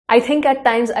I think at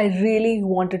times I really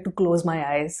wanted to close my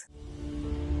eyes.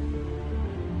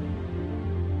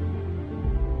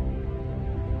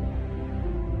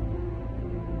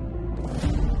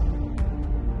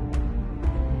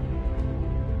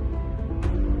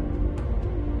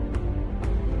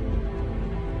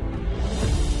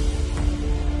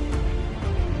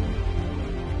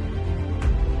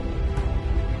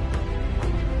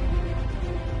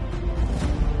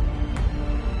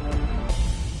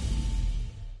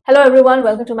 Hello everyone,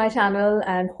 welcome to my channel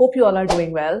and hope you all are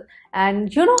doing well.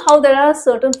 And you know how there are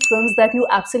certain films that you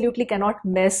absolutely cannot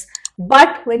miss,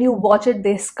 but when you watch it,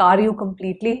 they scar you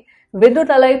completely.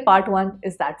 Viduthalai Part 1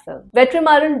 is that film.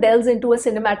 Vetrimaran delves into a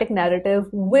cinematic narrative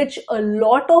which a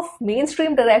lot of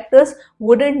mainstream directors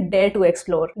wouldn't dare to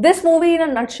explore. This movie in a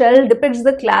nutshell depicts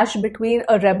the clash between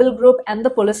a rebel group and the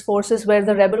police forces, where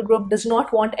the rebel group does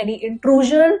not want any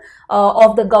intrusion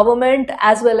of the government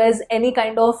as well as any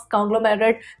kind of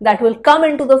conglomerate that will come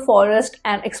into the forest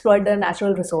and exploit their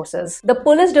natural resources. The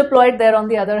police deployed there, on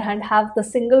the other hand, have the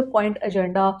single point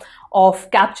agenda of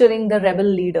capturing the rebel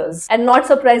leaders. And not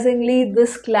surprisingly,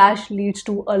 this clash leads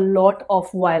to a lot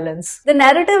of violence. The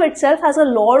narrative itself has a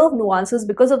lot of nuances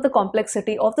because of the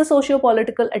complexity of the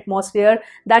socio-political atmosphere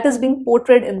that is being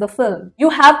portrayed in the film. You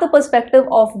have the perspective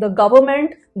of the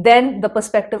government, then the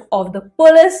perspective of the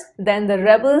police, then the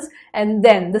rebels, and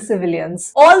then the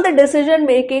civilians. All the decision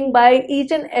making by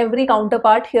each and every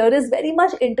counterpart here is very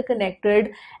much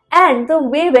interconnected, and the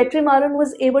way Vetrimaran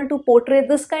was able to portray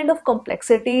this kind of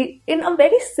complexity in a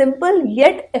very simple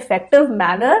yet effective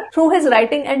manner through his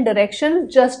writing and direction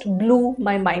just blew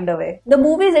my mind away. The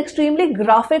movie is extremely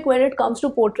graphic when it comes to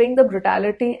portraying the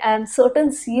brutality, and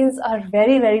certain scenes are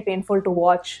very painful to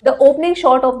watch. The opening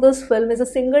shot of this film is a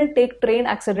single take train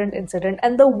accident incident,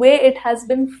 and the way it has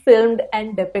been filmed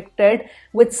and depicted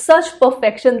with such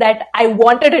perfection that I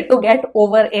wanted it to get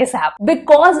over ASAP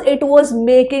because it was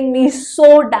making me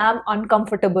so damn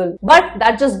uncomfortable. But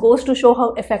that just goes to show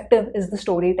how effective is the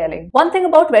storytelling. One thing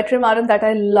about Vetrimaran that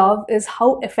I love is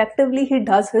how effectively he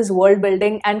does his world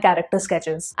building and character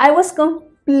sketches. I was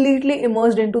completely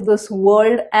immersed into this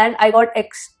world and I got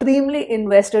extremely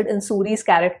invested in Suri's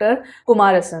character,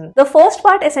 Kumarasan. The first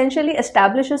part essentially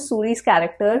establishes Suri's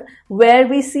character, where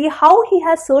we see how he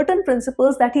has certain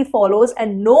principles that he follows,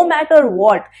 and no matter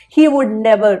what, he would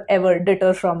never ever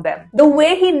deter from them. The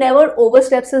way he never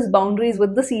oversteps his boundaries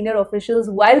with the senior officials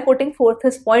while putting forth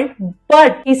his point,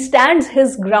 but he stands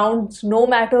his grounds no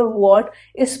matter what,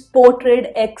 is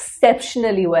portrayed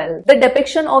exceptionally well. The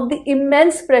depiction of the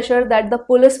immense pressure that the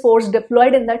police force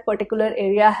deployed in that particular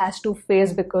area has to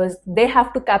face because they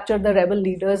have to capture the rebel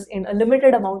leaders in a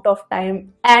limited amount of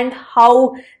time, and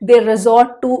how they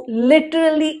resort to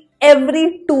literally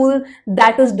every tool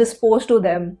that is disposed to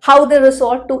them, how they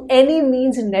resort to any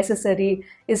means necessary,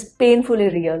 is painfully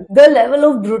real. The level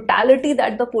of brutality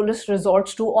that the police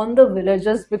resorts to on the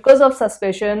villagers because of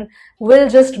suspicion will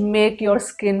just make your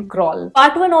skin crawl.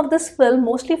 Part 1 of this film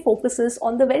mostly focuses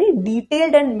on the very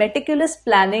detailed and meticulous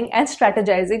planning and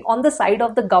strategizing on the side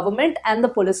of the government and the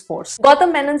police force.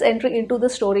 Gautam Menon's entry into the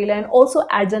storyline also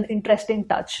adds an interesting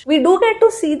touch. We do get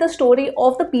to see the story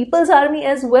of the People's Army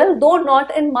as well, though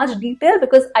not in much detail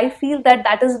because I feel that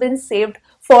that has been saved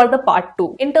for the part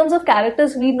 2. In terms of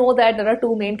characters, we know that there are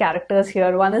two main characters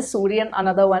here. One is Suri and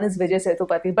another one is Vijay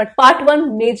Sethupathi. But part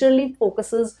 1 majorly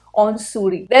focuses on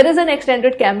Suri. There is an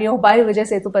extended cameo by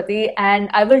Vijay Sethupathi and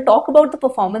I will talk about the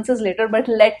performances later, but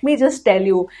let me just tell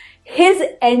you, his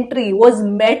entry was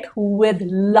met with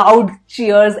loud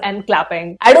cheers and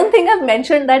clapping. I don't think I've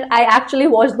mentioned that I actually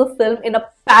watched the film in a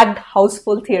packed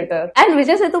houseful theater. And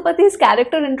Vijay Sethupathi's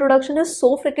character introduction is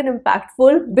so freaking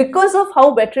impactful because of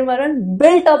how Vetrimaran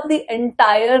built up the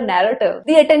entire narrative.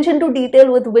 The attention to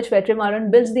detail with which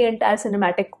Vetrimaran builds the entire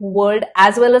cinematic world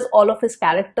as well as all of his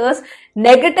characters,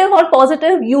 negative or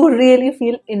positive, you really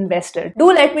feel invested.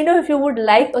 Do let me know if you would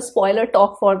like a spoiler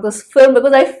talk for this film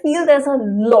because I feel there's a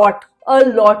lot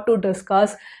to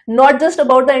discuss, not just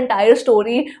about the entire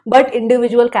story but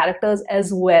individual characters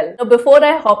as well. Now, before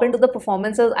I hop into the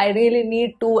performances, I really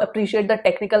need to appreciate the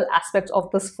technical aspects of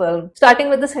this film. Starting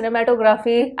with the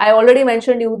cinematography, I already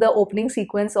mentioned you the opening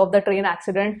sequence of the train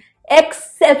accident.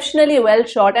 Exceptionally well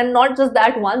shot, and not just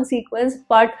that one sequence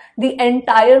but the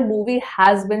entire movie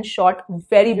has been shot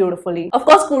very beautifully. Of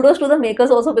course, kudos to the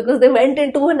makers also because they went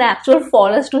into an actual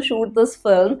forest to shoot this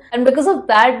film, and because of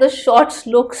that the shots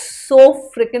look so so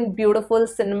freaking beautiful,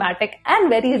 cinematic, and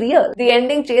very real. The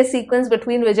ending chase sequence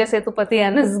between Vijay Sethupathi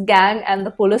and his gang and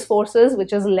the police forces,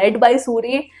 which is led by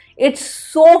Suri, it's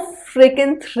so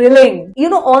freaking thrilling. You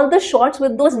know, all the shots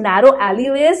with those narrow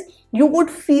alleyways, you would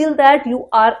feel that you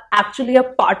are actually a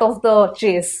part of the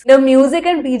chase. The music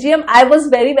and BGM, I was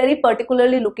very, very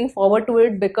particularly looking forward to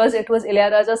it because it was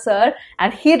Ilayaraja sir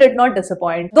and he did not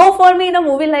disappoint. Though for me in a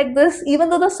movie like this, even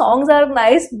though the songs are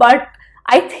nice, but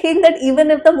I think that even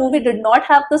if the movie did not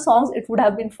have the songs, it would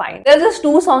have been fine. There's just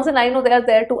 2 songs and I know they are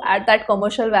there to add that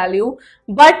commercial value,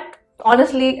 but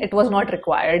honestly, it was not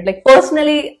required. Like,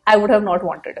 personally, I would have not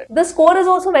wanted it. The score is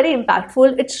also very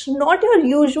impactful. It's not your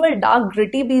usual dark,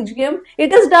 gritty BGM.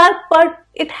 It is dark, but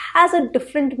it has a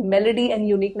different melody and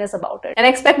uniqueness about it. And I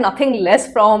expect nothing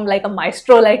less from like a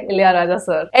maestro like Ilayaraja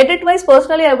sir. Edit-wise,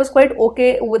 personally, I was quite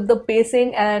okay with the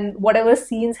pacing and whatever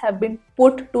scenes have been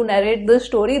put to narrate this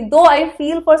story. Though I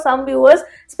feel for some viewers,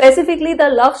 specifically the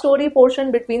love story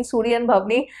portion between Suri and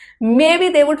Bhavni, maybe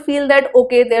they would feel that,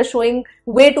 okay, they're showing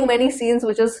way too many scenes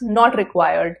which is not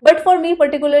required. But for me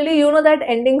particularly, you know that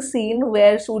ending scene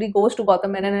where Suri goes to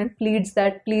Gautam Menon and pleads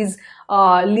that please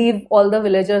leave all the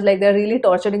villagers, like they're really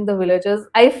torturing the villagers.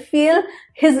 I feel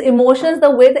his emotions,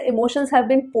 the way the emotions have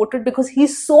been portrayed, because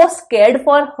he's so scared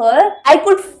for her, I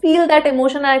could feel that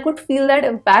emotion and I could feel that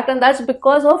impact, and that's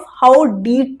because of how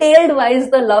detailed wise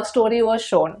the love story was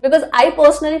shown. Because I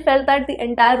personally felt that the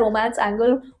entire romance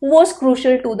angle was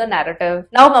crucial to the narrative.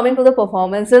 Now coming to the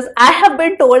performances, I have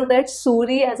been told that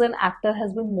Suri as an actor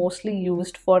has been mostly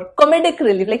used for comedic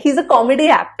relief, like he's a comedy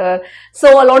actor.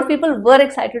 So a lot of people were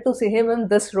excited to see him in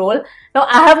this role. Now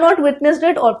I have not witnessed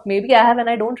it, or maybe I have and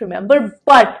I don't remember,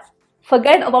 but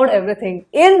forget about everything.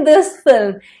 In this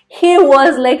film, he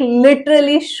was like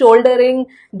literally shouldering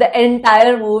the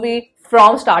entire movie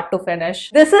from start to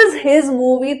finish. This is his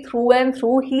movie through and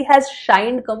through. He has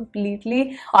shined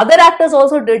completely. Other actors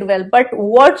also did well, but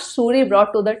what Suri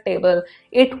brought to the table,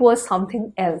 it was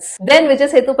something else. Then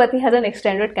Vijay Sethupathi has an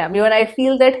extended cameo, and I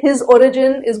feel that his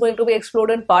origin is going to be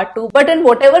explored in part 2. But in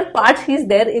whatever parts he's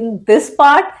there in this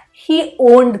part, he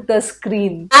owned the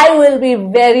screen. I will be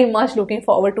very much looking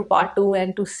forward to part 2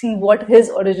 and to see what his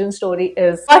origin story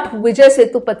is. But Vijay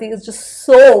Sethupathi is just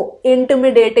so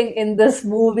intimidating in this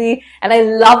movie, and I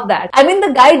love that. I mean,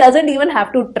 the guy doesn't even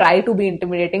have to try to be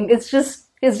intimidating. It's just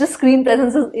screen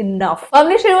presence is enough.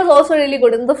 Bhavni was also really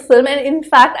good in the film, and in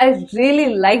fact, I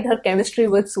really liked her chemistry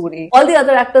with Suri. All the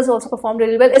other actors also performed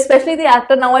really well, especially the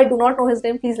actor. Now I do not know his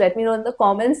name. Please let me know in the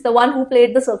comments. The one who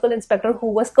played the circle inspector,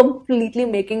 who was completely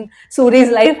making Suri's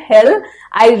life hell.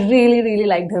 I really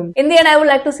liked him. In the end, I would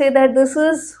like to say that this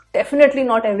is definitely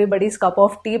not everybody's cup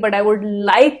of tea, but I would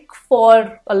like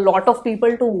for a lot of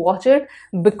people to watch it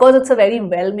because it's a very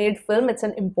well-made film. It's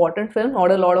an important film.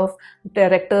 Not a lot of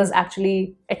directors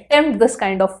actually attempt this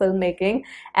kind of filmmaking,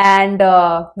 and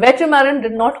Vetrimaran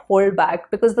did not hold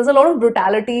back, because there's a lot of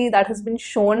brutality that has been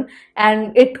shown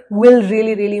and it will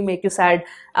really make you sad.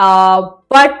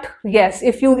 But yes,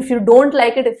 if you don't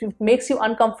like it, if it makes you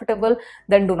uncomfortable,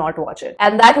 then do not watch it.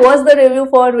 And that was the review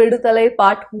for Viduthalai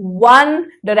Part 1,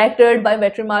 directed by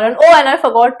Vetrimaran. Oh, and I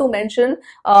forgot to mention,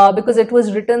 because it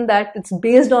was written that it's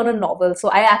based on a novel. So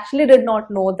I actually did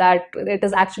not know that it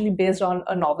is actually based on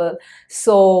a novel.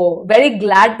 So very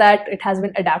glad that it has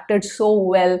been adapted so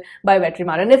well by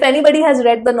Vetrimaran. If anybody has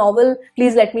read the novel,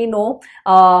 please let me know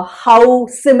how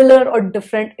similar or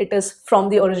different it is from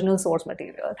the original source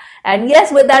material. And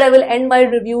yes, with that, I will end my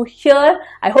review here.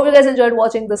 I hope you guys enjoyed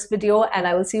watching this video, and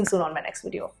I will see you soon on my next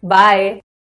video. Bye.